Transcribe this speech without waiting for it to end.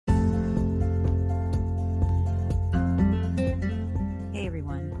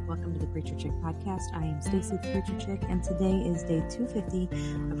Chick podcast. I am Stacy the Preacher Chick, and today is day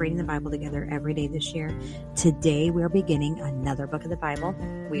 250 of reading the Bible together every day this year. Today we are beginning another book of the Bible.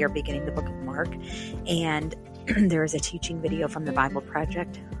 We are beginning the book of Mark, and there is a teaching video from the Bible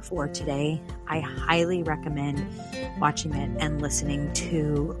Project for today. I highly recommend watching it and listening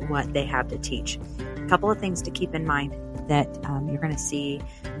to what they have to teach. A couple of things to keep in mind that you're going to see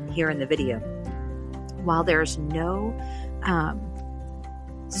here in the video. While there's no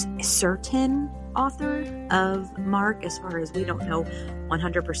certain author of Mark, as far as we don't know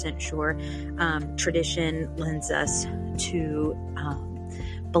 100% sure, tradition lends us to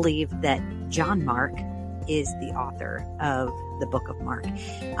believe that John Mark is the author of the book of Mark.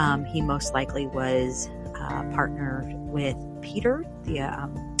 He most likely was partnered with Peter,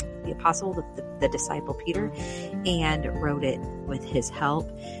 the apostle, the disciple Peter, and wrote it with his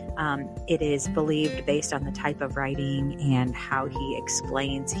help. It is believed, based on the type of writing and how he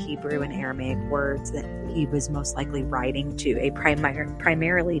explains Hebrew and Aramaic words, that he was most likely writing to a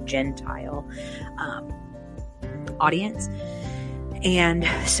primarily Gentile audience. And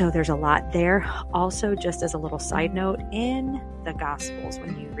so there's a lot there. Also, just as a little side note, in the Gospels,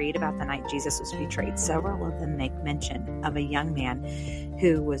 when you read about the night Jesus was betrayed, several of them make mention of a young man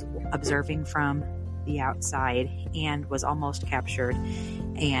who was observing from the outside and was almost captured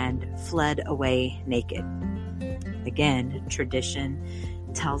and fled away naked. Again, tradition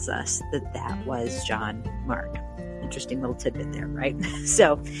tells us that that was John Mark. Interesting little tidbit there, right?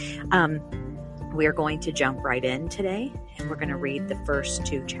 So, we're going to jump right in today, and we're going to read the first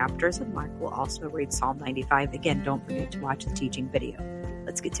 2 chapters of Mark. We'll also read Psalm 95. Again, don't forget to watch the teaching video.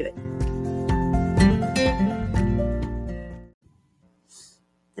 Let's get to it.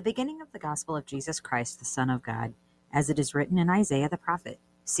 The beginning of the gospel of Jesus Christ, the Son of God, as it is written in Isaiah the prophet.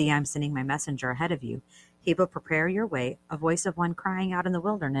 See, I'm sending my messenger ahead of you. He will prepare your way, a voice of one crying out in the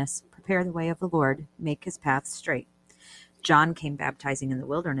wilderness, prepare the way of the Lord, make his path straight. John came baptizing in the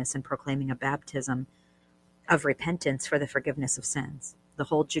wilderness and proclaiming a baptism of repentance for the forgiveness of sins. The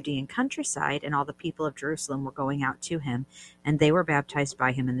whole Judean countryside and all the people of Jerusalem were going out to him, and they were baptized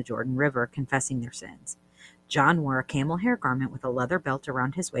by him in the Jordan River, confessing their sins. John wore a camel hair garment with a leather belt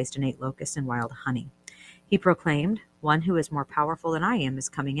around his waist and ate locusts and wild honey. He proclaimed, "One who is more powerful than I am is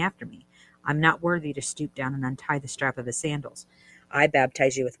coming after me. I'm not worthy to stoop down and untie the strap of his sandals. I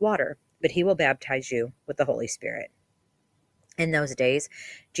baptize you with water, but he will baptize you with the Holy Spirit." In those days,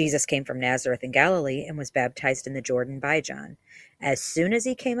 Jesus came from Nazareth in Galilee and was baptized in the Jordan by John. As soon as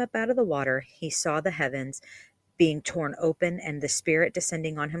he came up out of the water, he saw the heavens being torn open and the Spirit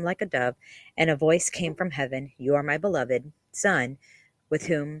descending on him like a dove, and a voice came from heaven, "You are my beloved Son, with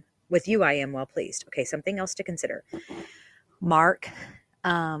you I am well pleased." Okay, something else to consider. Mark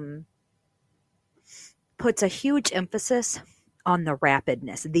puts a huge emphasis on the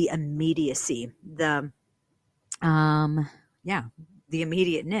rapidness, the immediacy, the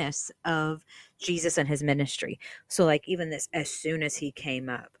immediateness of Jesus and his ministry. So like even this, as soon as he came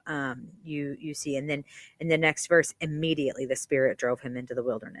up, you see, and then in the next verse, immediately the Spirit drove him into the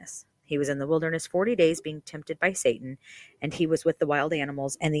wilderness. He was in the wilderness 40 days being tempted by Satan, and he was with the wild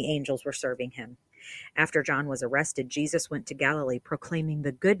animals, and the angels were serving him. After John was arrested, Jesus went to Galilee proclaiming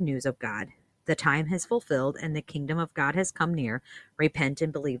the good news of God. The time has fulfilled and the kingdom of God has come near. Repent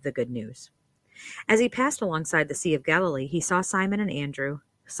and believe the good news. As he passed alongside the Sea of Galilee, he saw Simon and Andrew,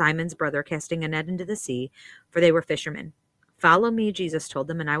 Simon's brother, casting a net into the sea, for they were fishermen. "Follow me," Jesus told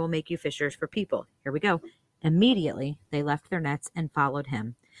them, "and I will make you fishers for people." Here we go. Immediately they left their nets and followed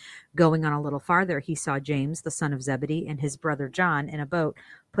him. Going on a little farther, he saw James, the son of Zebedee, and his brother John in a boat,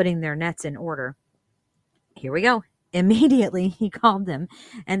 putting their nets in order. Here we go. Immediately he called them,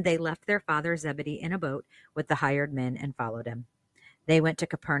 and they left their father Zebedee in a boat with the hired men and followed him. They went to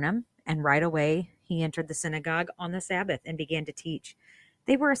Capernaum, and right away he entered the synagogue on the Sabbath and began to teach.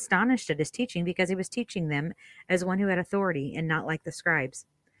 They were astonished at his teaching because he was teaching them as one who had authority and not like the scribes.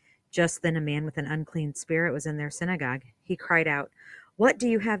 Just then a man with an unclean spirit was in their synagogue. He cried out, "What do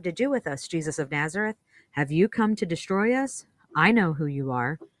you have to do with us, Jesus of Nazareth? Have you come to destroy us? I know who you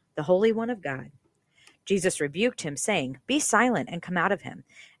are, the Holy One of God." Jesus rebuked him, saying, "Be silent and come out of him."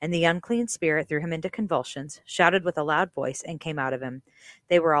 And the unclean spirit threw him into convulsions, shouted with a loud voice, and came out of him.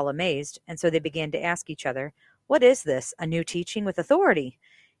 They were all amazed, and so they began to ask each other, "What is this? A new teaching with authority?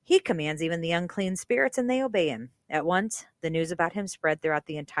 He commands even the unclean spirits, and they obey him." At once, the news about him spread throughout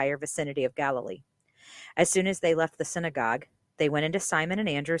the entire vicinity of Galilee. As soon as they left the synagogue, they went into Simon and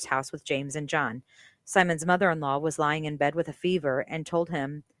Andrew's house with James and John. Simon's mother-in-law was lying in bed with a fever, and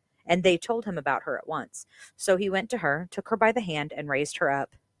they told him about her at once. So he went to her, took her by the hand, and raised her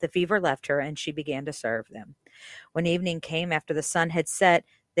up. The fever left her, and she began to serve them. When evening came, after the sun had set,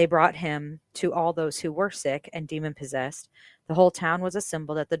 They brought him to all those who were sick and demon possessed. The whole town was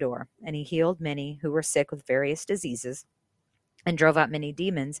assembled at the door, and he healed many who were sick with various diseases and drove out many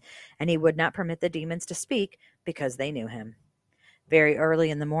demons, and he would not permit the demons to speak because they knew him. Very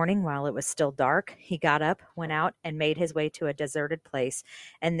early in the morning, while it was still dark, he got up, went out, and made his way to a deserted place,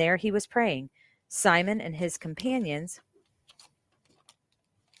 and there he was praying. Simon and his companions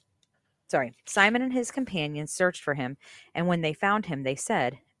searched for him, and when they found him, they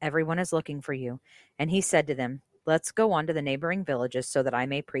said, "Everyone is looking for you." And he said to them, "Let's go on to the neighboring villages so that I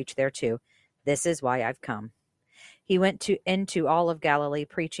may preach there too. This is why I've come." He went into all of Galilee,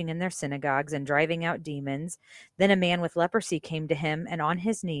 preaching in their synagogues and driving out demons. Then a man with leprosy came to him and on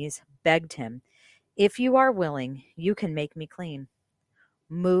his knees begged him, "If you are willing, you can make me clean."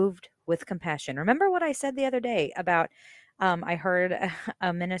 Moved with compassion. Remember what I said the other day about I heard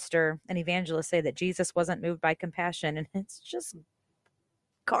a minister, an evangelist, say that Jesus wasn't moved by compassion, and it's just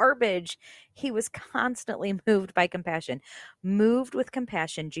garbage. He was constantly moved by compassion. Moved with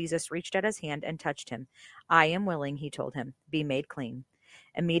compassion, Jesus reached out his hand and touched him. "I am willing," he told him. "Be made clean."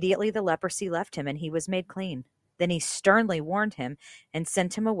 Immediately the leprosy left him and he was made clean. Then he sternly warned him and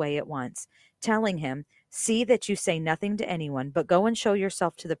sent him away at once, telling him, "See that you say nothing to anyone, but go and show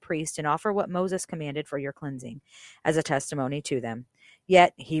yourself to the priest and offer what Moses commanded for your cleansing, as a testimony to them."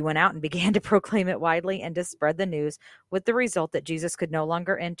 Yet he went out and began to proclaim it widely and to spread the news, with the result that Jesus could no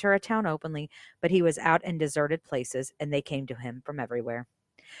longer enter a town openly, but he was out in deserted places, and they came to him from everywhere.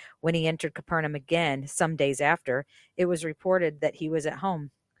 When he entered Capernaum again, some days after, it was reported that he was at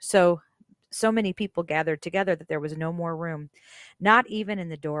home. So many people gathered together that there was no more room, not even in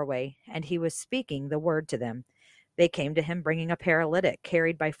the doorway, and he was speaking the word to them. They came to him bringing a paralytic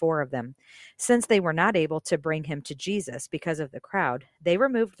carried by four of them. Since they were not able to bring him to Jesus because of the crowd, they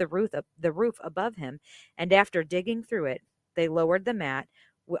removed the roof above him, and after digging through it, they lowered the mat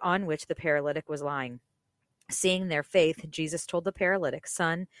on which the paralytic was lying. Seeing their faith, Jesus told the paralytic,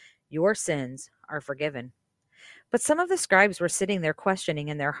 "Son, your sins are forgiven." But some of the scribes were sitting there questioning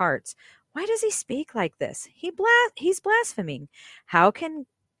in their hearts, "Why does he speak like this? He's blaspheming.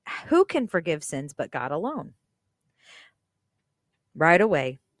 Who can forgive sins but God alone?" Right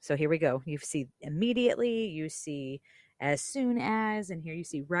away. So here we go. You see immediately, you see as soon as, and here you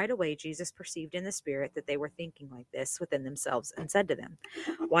see right away, Jesus perceived in the spirit that they were thinking like this within themselves and said to them,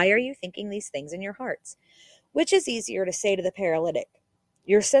 "Why are you thinking these things in your hearts? Which is easier to say to the paralytic,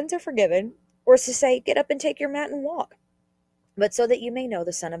 'Your sins are forgiven,' or to say, 'Get up and take your mat and walk'? But so that you may know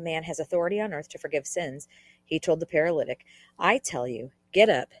the Son of Man has authority on earth to forgive sins," he told the paralytic, "I tell you, get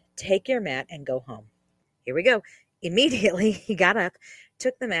up, take your mat, and go home." Here we go. Immediately he got up,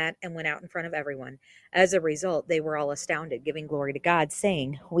 took the mat, and went out in front of everyone. As a result, they were all astounded, giving glory to God,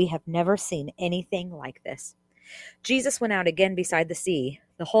 saying, "We have never seen anything like this." Jesus went out again beside the sea.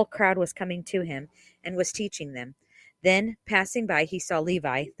 The whole crowd was coming to him and was teaching them. Then, passing by, he saw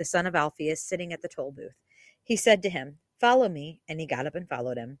Levi, the son of Alphaeus, sitting at the toll booth. He said to him, "Follow me," and he got up and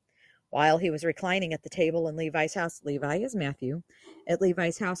followed him. While he was reclining at the table in Levi's house, Levi is Matthew, at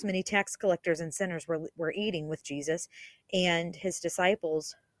Levi's house, many tax collectors and sinners were eating with Jesus and his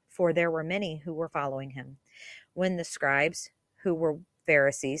disciples, for there were many who were following him. When the scribes, who were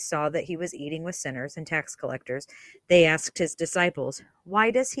Pharisees, saw that he was eating with sinners and tax collectors, they asked his disciples,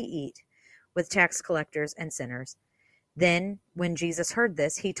 "Why does he eat with tax collectors and sinners?" Then, when Jesus heard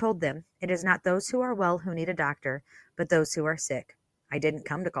this, he told them, "It is not those who are well who need a doctor, but those who are sick. I didn't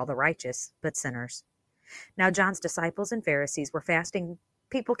come to call the righteous, but sinners." Now John's disciples and Pharisees were fasting.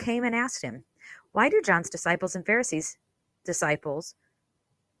 People came and asked him, "Why do John's disciples and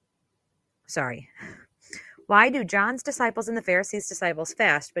Why do John's disciples and the Pharisees' disciples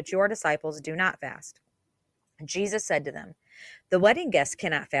fast, but your disciples do not fast?" Jesus said to them, "The wedding guests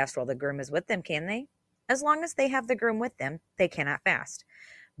cannot fast while the groom is with them, can they? As long as they have the groom with them, they cannot fast.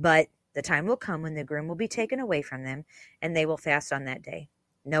 But the time will come when the groom will be taken away from them, and they will fast on that day.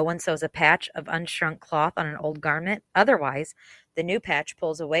 No one sews a patch of unshrunk cloth on an old garment. Otherwise, the new patch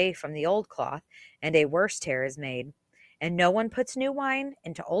pulls away from the old cloth, and a worse tear is made. And no one puts new wine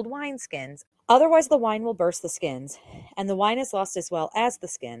into old wineskins. Otherwise, the wine will burst the skins, and the wine is lost as well as the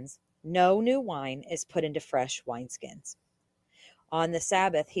skins. No new wine is put into fresh wineskins." On the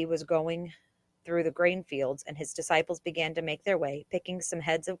Sabbath, he was going through the grain fields, and his disciples began to make their way, picking some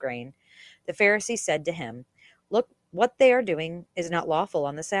heads of grain. The Pharisees said to him, "Look, what they are doing is not lawful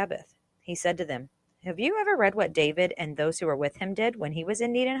on the Sabbath." He said to them, "Have you ever read what David and those who were with him did when he was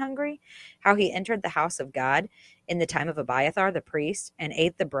in need and hungry? How he entered the house of God in the time of Abiathar the priest and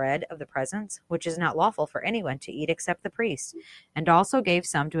ate the bread of the presence, which is not lawful for anyone to eat except the priest, and also gave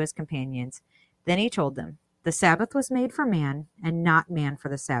some to his companions." Then he told them, The Sabbath was made for man, and not man for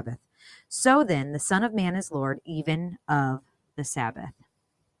the Sabbath. So then, the Son of Man is Lord even of the Sabbath.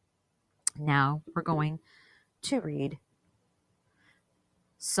 Now we're going to read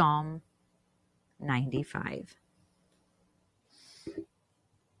Psalm 95.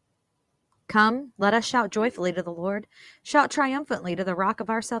 Come, let us shout joyfully to the Lord. Shout triumphantly to the rock of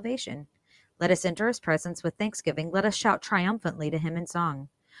our salvation. Let us enter his presence with thanksgiving. Let us shout triumphantly to him in song.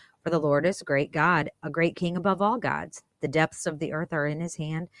 For the Lord is a great God, a great King above all gods. The depths of the earth are in his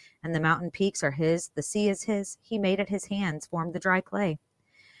hand, and the mountain peaks are his. The sea is his. He made it, his hands formed the dry clay.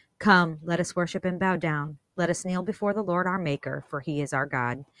 Come, let us worship and bow down. Let us kneel before the Lord our Maker, for he is our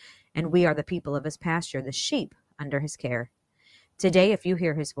God, and we are the people of his pasture, the sheep under his care. Today, if you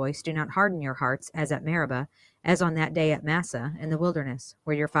hear his voice, do not harden your hearts as at Meribah, as on that day at Massah in the wilderness,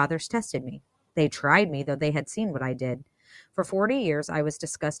 where your fathers tested me. They tried me, though they had seen what I did. For 40 years I was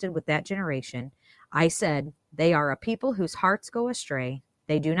disgusted with that generation. I said, they are a people whose hearts go astray.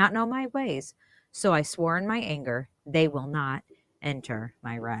 They do not know my ways. So I swore in my anger, they will not enter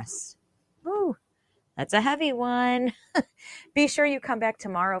my rest. Woo, that's a heavy one. Be sure you come back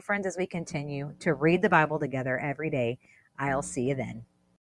tomorrow, friends, as we continue to read the Bible together every day. I'll see you then.